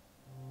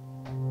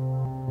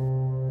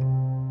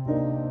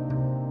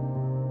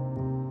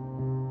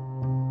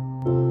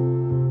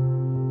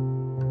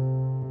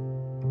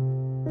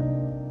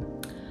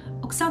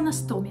 Oksana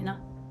Stomina,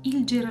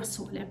 Il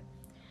girasole.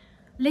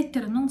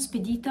 Lettera non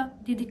spedita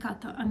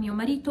dedicata a mio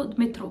marito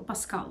Dmytro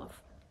Paskalov.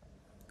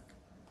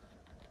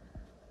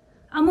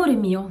 Amore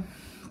mio,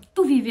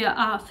 tu vivi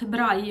a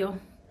febbraio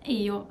e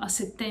io a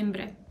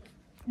settembre,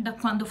 da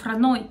quando fra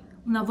noi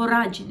una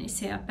voragine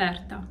si è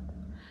aperta.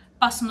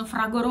 Passano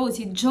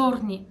fragorosi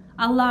giorni,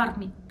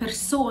 allarmi,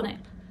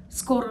 persone,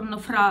 scorrono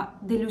fra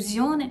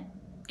delusione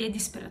e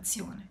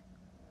disperazione.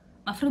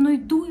 Ma fra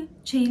noi due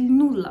c'è il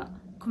nulla,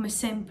 come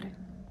sempre,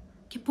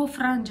 che può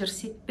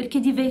frangersi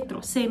perché di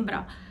vetro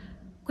sembra.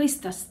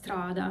 Questa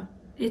strada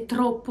è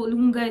troppo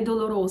lunga e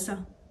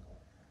dolorosa.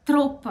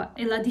 Troppa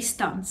è la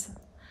distanza.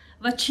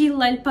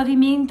 Vacilla il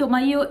pavimento,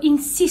 ma io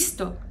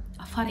insisto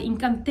a fare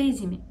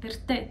incantesimi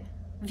per te,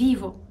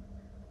 vivo.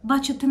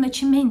 Bacio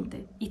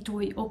tenacemente i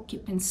tuoi occhi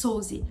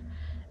pensosi.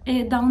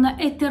 È da una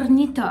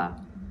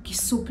eternità che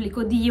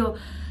supplico Dio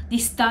di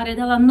stare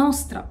dalla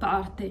nostra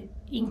parte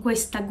in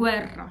questa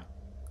guerra.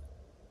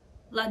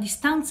 La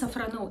distanza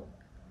fra noi,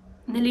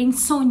 nelle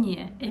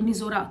insonnie, è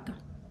misurata,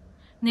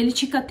 nelle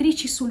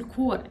cicatrici sul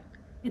cuore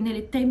e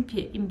nelle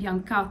tempie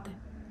imbiancate.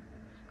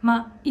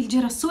 Ma il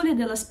girasole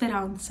della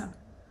speranza,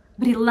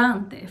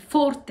 brillante e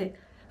forte,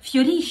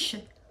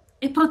 fiorisce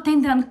e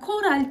protende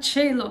ancora al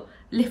cielo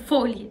le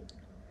foglie,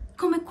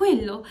 come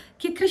quello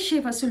che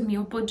cresceva sul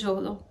mio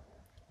poggiolo.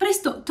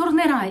 Presto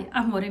tornerai,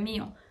 amore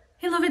mio,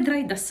 e lo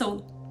vedrai da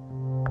solo.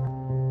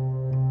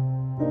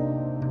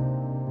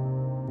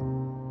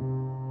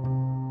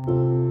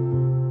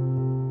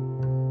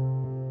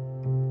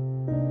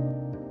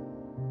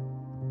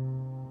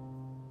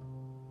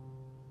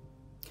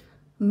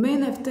 Ми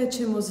не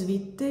втечемо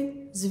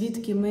звідти,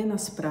 звідки ми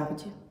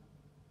насправді.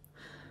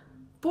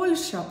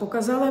 Польща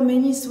показала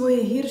мені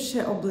своє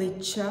гірше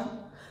обличчя,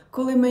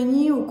 коли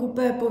мені у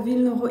купе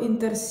повільного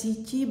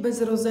інтерсіті,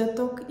 без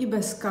розеток і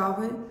без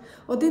кави,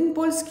 один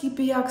польський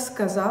піяк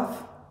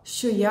сказав,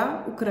 що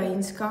я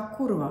українська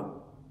курва.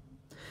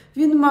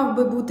 Він мав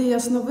би бути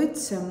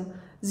ясновидцем,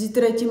 зі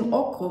третім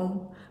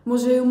оком,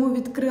 може йому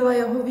відкрила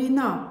його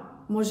війна,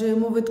 може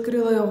йому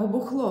відкрило його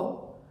бухло.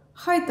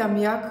 Хай там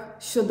як,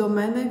 щодо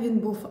мене він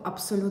був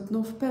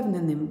абсолютно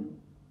впевненим.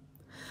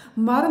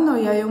 Марно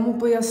я йому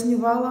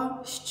пояснювала,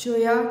 що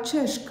я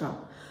чешка.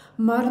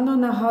 Марно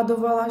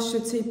нагадувала, що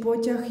цей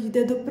потяг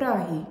йде до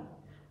Праги.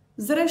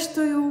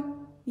 Зрештою,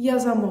 я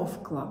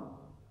замовкла.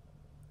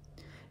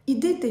 І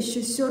діти,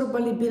 що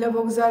сьорбали біля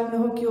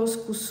вокзального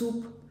кіоску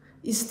суп,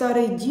 і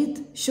старий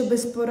дід, що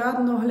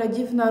безпорадно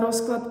глядів на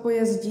розклад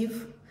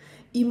поїздів,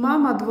 і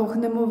мама двох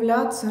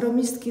немовлят з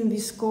громістким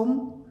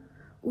візком,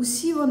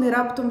 усі вони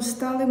раптом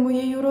стали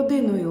моєю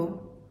родиною,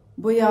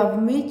 бо я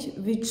вмить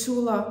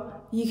відчула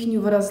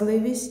їхню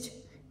вразливість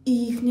і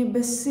їхнє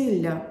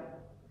безсилля.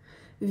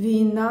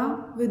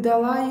 Війна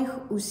видала їх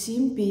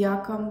усім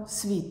піякам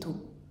світу.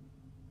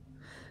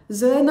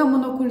 Зелена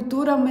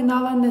монокультура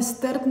минала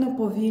нестерпно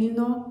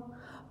повільно,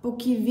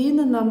 поки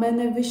він на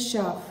мене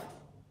вищав.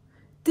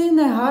 Ти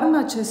не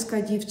гарна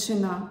чеська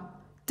дівчина,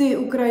 ти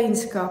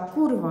українська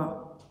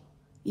курва.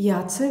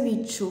 Я це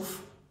відчув,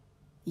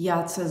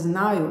 я це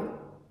знаю.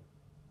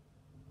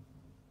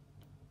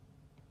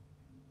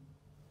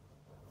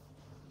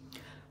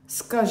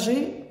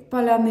 Скажи,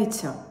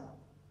 паляниця.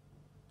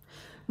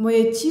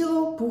 Моє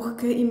тіло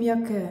пухке і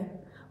м'яке,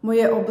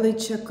 моє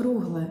обличчя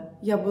кругле,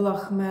 я була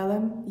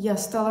хмелем, я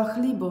стала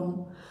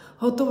хлібом,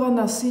 готова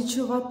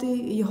насичувати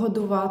й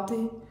годувати,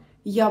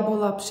 я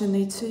була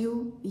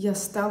пшеницею, я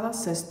стала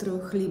сестрою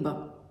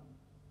хліба.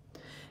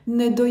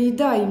 Не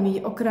доїдай, мій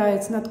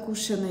окраєць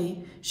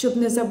надкушений, щоб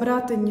не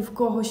забрати ні в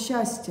кого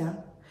щастя,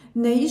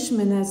 не їж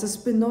мене за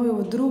спиною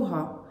в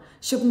друга,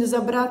 щоб не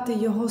забрати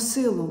його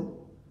силу.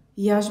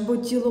 Я ж бо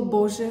тіло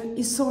Боже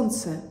і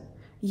сонце,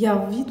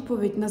 я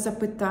відповідь на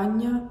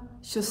запитання,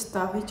 що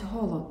ставить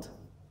голод.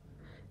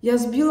 Я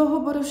з білого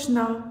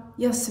борошна,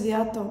 я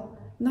свято,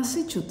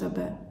 насичу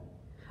тебе.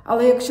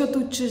 Але якщо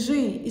тут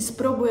чужий і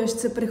спробуєш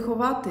це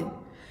приховати,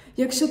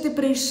 якщо ти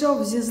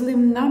прийшов зі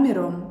злим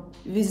наміром,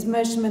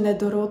 візьмеш мене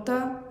до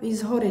рота і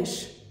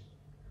згориш.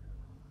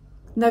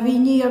 На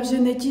війні я вже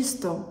не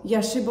тісто,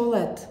 я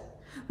шиболет.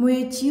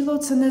 Моє тіло –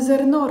 це не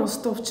зерно,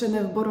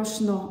 розтовчене в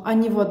борошно,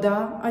 ані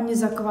вода, ані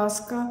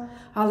закваска,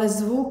 але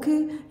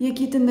звуки,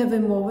 які ти не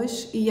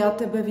вимовиш, і я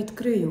тебе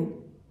відкрию.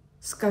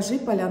 Скажи,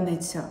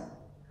 паляниця,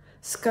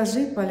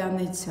 скажи,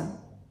 паляниця,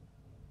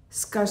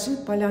 скажи,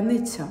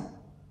 паляниця.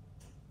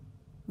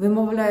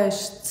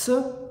 Вимовляєш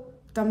 «ц»,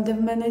 там, де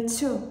в мене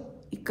 «цьо»,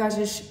 і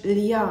кажеш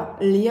 «ля»,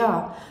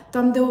 «ля»,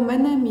 там, де у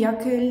мене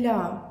м'яке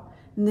 «ля».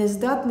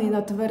 Нездатний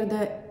на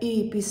тверде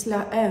 «і»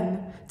 після «н»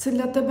 – це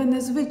для тебе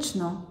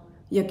незвично,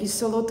 як і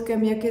солодке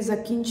м'яке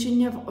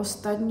закінчення в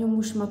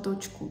останньому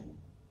шматочку.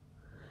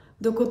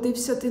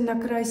 Докотився ти на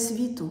край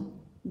світу,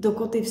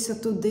 докотився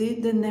туди,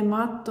 де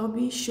нема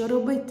тобі що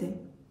робити.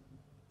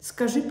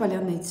 Скажи,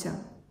 паляниця,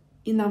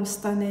 і нам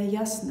стане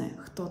ясне,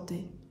 хто ти.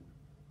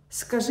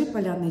 Скажи,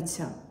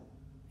 паляниця,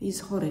 і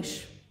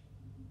згориш.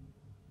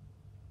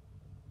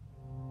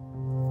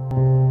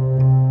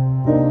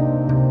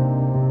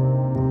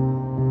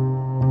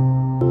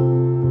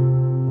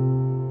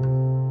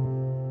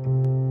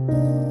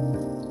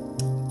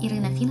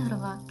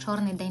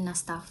 Чорний день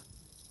настав.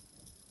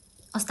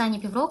 Останні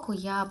півроку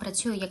я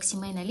працюю як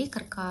сімейна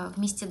лікарка в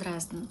місті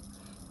Дрезден.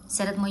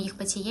 Серед моїх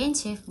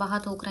пацієнтів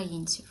багато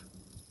українців.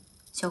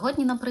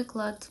 Сьогодні,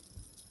 наприклад,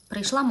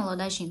 прийшла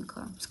молода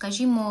жінка,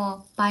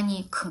 скажімо,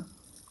 пані К.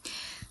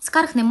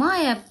 Скарг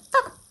немає,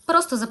 так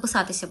просто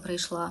записатися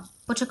прийшла.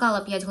 Почекала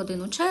 5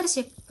 годин у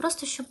черзі,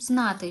 просто щоб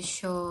знати,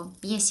 що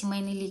є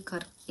сімейний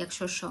лікар,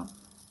 якщо що.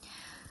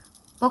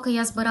 Поки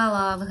я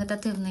збирала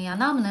вегетативний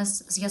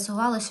анамнез,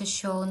 з'ясувалося,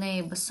 що у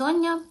неї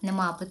безсоння,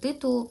 нема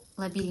апетиту,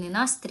 лабільний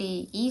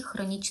настрій і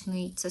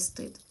хронічний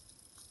цистит.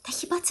 «Та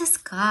хіба це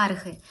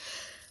скарги?»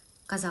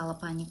 – казала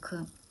пані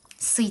К.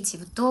 «Ситі,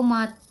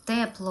 вдома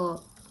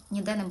тепло,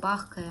 ніде не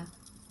бахкає».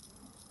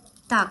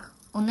 Так,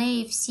 у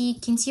неї всі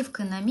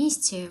кінцівки на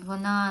місці,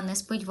 вона не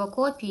спить в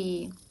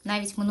окопі,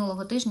 навіть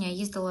минулого тижня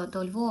їздила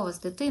до Львова з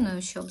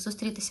дитиною, щоб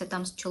зустрітися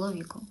там з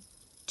чоловіком.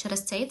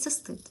 Через це і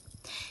цистит.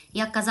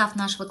 Як казав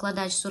наш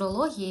викладач з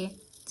урології,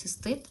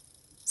 цистит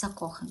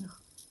закоханих.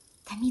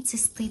 Та мій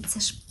цистит – це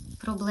ж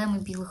проблеми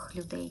білих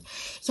людей.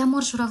 Я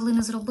мор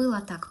журавлини зробила,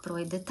 так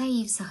пройде, та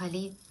і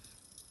взагалі.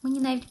 Мені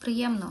навіть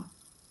приємно.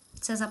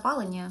 Це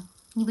запалення,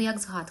 ніби як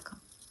згадка.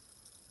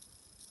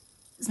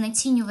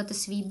 Знецінювати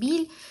свій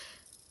біль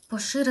 –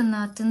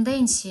 поширена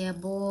тенденція,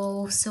 бо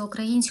у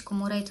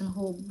всеукраїнському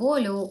рейтингу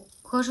болю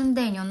кожен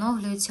день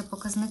оновлюються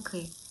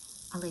показники.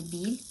 Але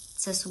біль –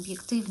 це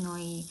суб'єктивно,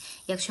 і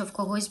якщо в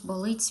когось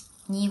болить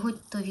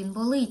ніготь, то він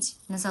болить,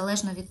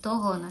 незалежно від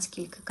того,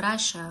 наскільки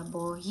краще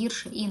або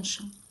гірше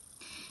іншим.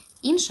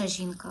 Інша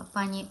жінка,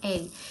 пані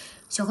Ель,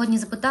 сьогодні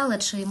запитала,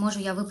 чи можу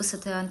я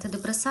виписати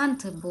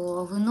антидепресанти,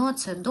 бо вино –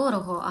 це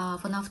дорого, а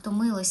вона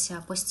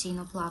втомилася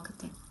постійно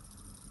плакати.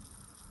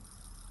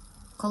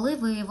 «Коли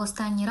ви в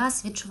останній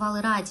раз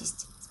відчували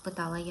радість?» –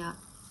 спитала я.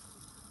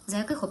 «За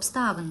яких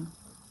обставин?»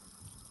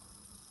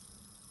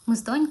 «Ми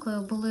з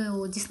донькою були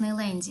у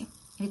Діснейленді»,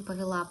 –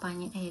 відповіла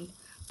пані Ель.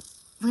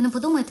 «Ви не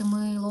подумайте,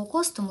 ми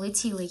лоукостом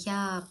летіли.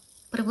 Я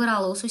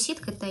прибирала у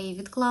сусідки та й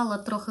відклала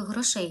трохи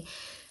грошей.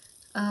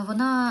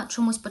 Вона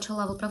чомусь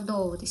почала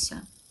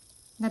виправдовуватися.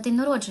 На день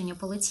народження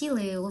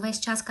полетіли, увесь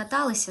час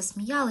каталися,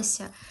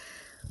 сміялися.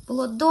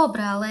 Було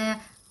добре, але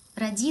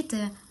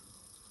радіти...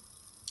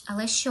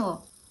 Але що?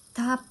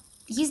 Та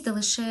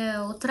їздили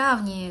ще у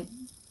травні.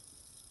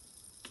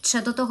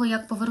 Ще до того,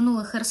 як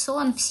повернули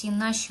Херсон, всі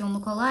наші у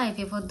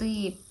Миколаєві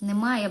води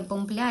немає,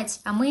 бомблять,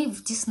 а ми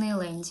в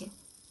Діснейленді».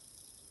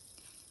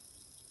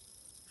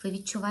 «Ви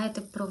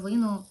відчуваєте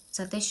провину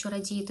за те, що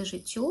радієте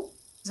життю?»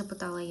 –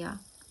 запитала я.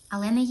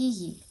 «Але не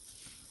її.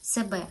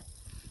 Себе.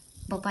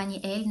 Бо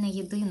пані Ель не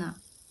єдина.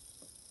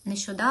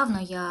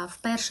 Нещодавно я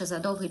вперше за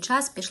довгий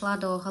час пішла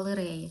до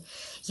галереї.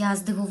 Я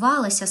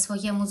здивувалася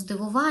своєму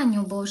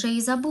здивуванню, бо вже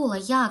і забула,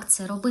 як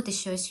це робити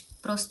щось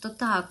просто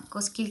так,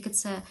 оскільки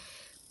це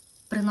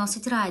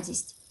приносить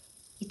радість.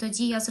 І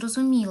тоді я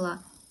зрозуміла,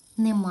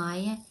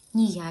 немає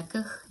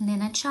ніяких не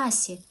на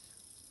часі.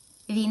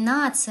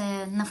 Війна –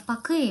 це,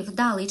 навпаки,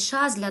 вдалий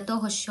час для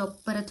того, щоб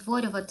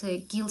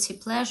перетворювати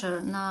guilty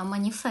pleasure на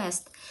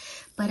маніфест.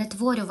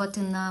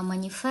 Перетворювати на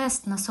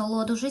маніфест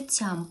насолоду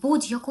життям,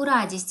 будь-яку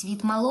радість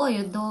від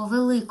малої до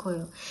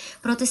великої.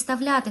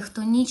 Протиставляти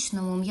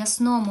хтонічному,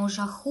 м'ясному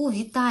жаху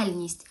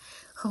вітальність.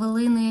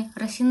 Хвилини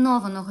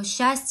рафінованого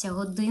щастя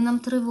годинам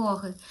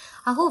тривоги.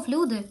 Агов,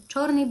 люди,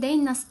 чорний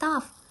день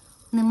настав.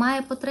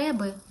 Немає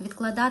потреби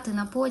відкладати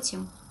на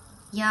потім.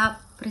 Я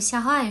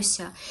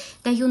присягаюся,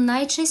 даю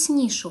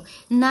найчеснішу,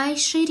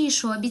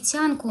 найширішу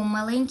обіцянку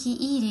маленькій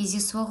Ірі зі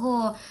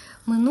свого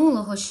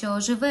минулого, що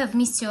живе в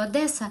місті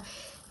Одеса,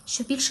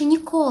 що більше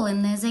ніколи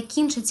не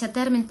закінчиться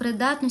термін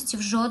придатності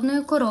в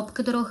жодної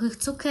коробки дорогих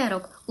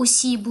цукерок.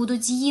 Усі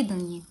будуть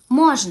з'їдені.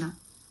 Можна.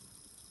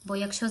 Бо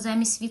якщо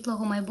замість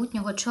світлого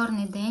майбутнього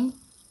чорний день,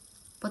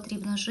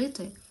 потрібно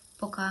жити,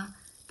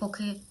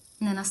 поки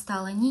не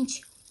настала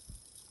ніч.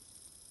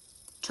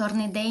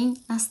 Чорний день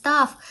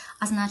настав,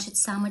 а значить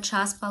саме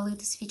час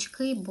палити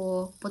свічки,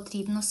 бо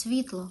потрібно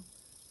світло.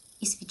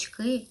 І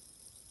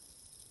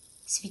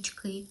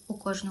свічки у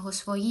кожного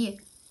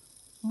свої.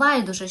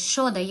 Байдуже,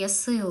 що дає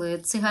сили,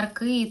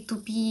 цигарки,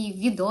 тупі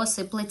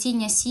відоси,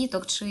 плетіння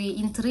сіток чи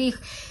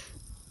інтриг,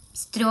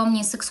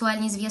 стрьомні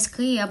сексуальні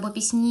зв'язки або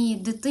пісні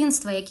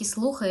дитинства, які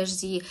слухаєш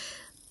зі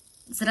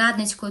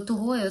зрадницькою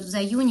тугою, за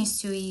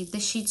юністю і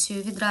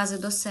дещицею відрази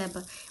до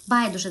себе.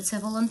 Байдуже, це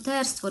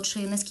волонтерство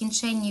чи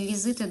нескінченні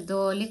візити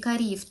до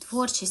лікарів,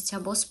 творчість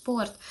або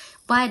спорт.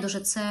 Байдуже,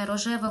 це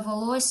рожеве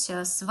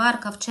волосся,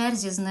 сварка в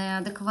черзі з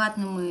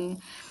неадекватними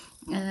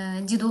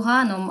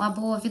дідуганом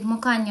або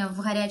відмокання в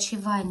гарячій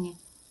ванні.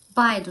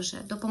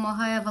 Байдуже,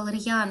 допомагає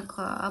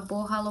валер'янка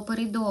або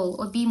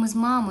галоперидол, обійми з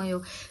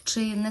мамою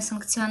чи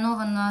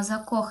несанкціонована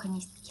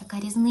закоханість. Яка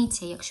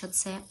різниця, якщо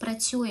це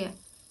працює?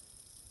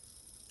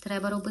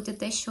 Треба робити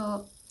те,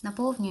 що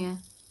наповнює,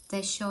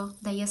 те, що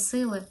дає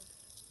сили.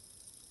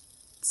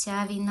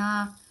 Ця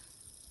війна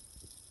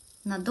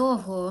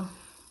надовго.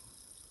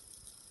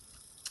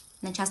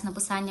 На час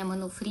написання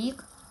минув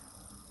рік,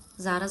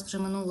 зараз вже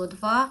минуло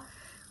 2.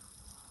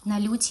 На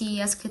люті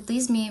і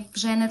аскетизмі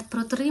вже не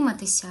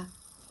протриматися.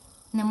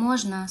 Не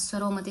можна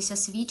соромитися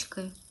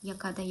свічки,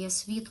 яка дає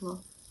світло,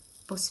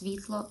 бо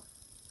світло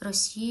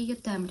розсіює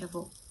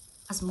темряву,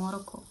 а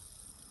змороку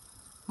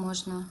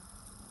можна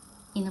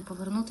і не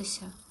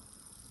повернутися.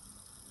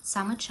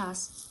 Саме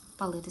час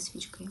палити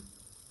свічки.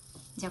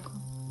 Дякую.